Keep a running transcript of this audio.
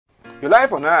Your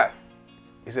life on earth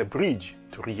is a bridge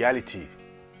to reality.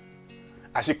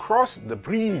 As you cross the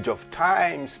bridge of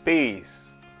time,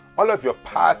 space, all of your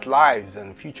past lives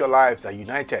and future lives are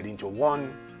united into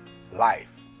one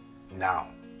life now.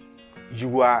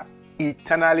 You are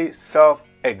eternally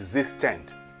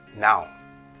self-existent now.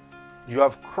 You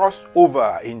have crossed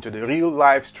over into the real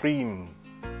life stream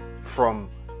from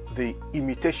the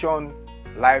imitation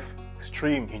life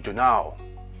stream into now,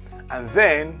 and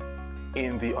then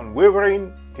in the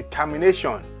unwavering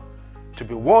determination to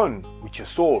be one with your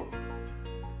soul,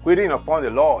 waiting upon the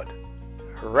Lord,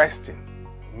 resting,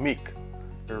 meek,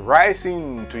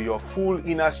 rising to your full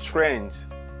inner strength,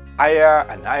 higher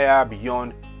and higher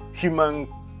beyond human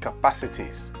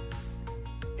capacities.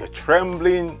 Your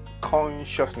trembling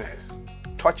consciousness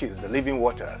touches the living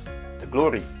waters, the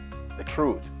glory, the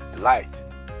truth, the light,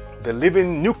 the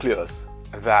living nucleus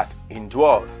that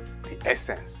indwells the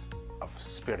essence of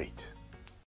spirit.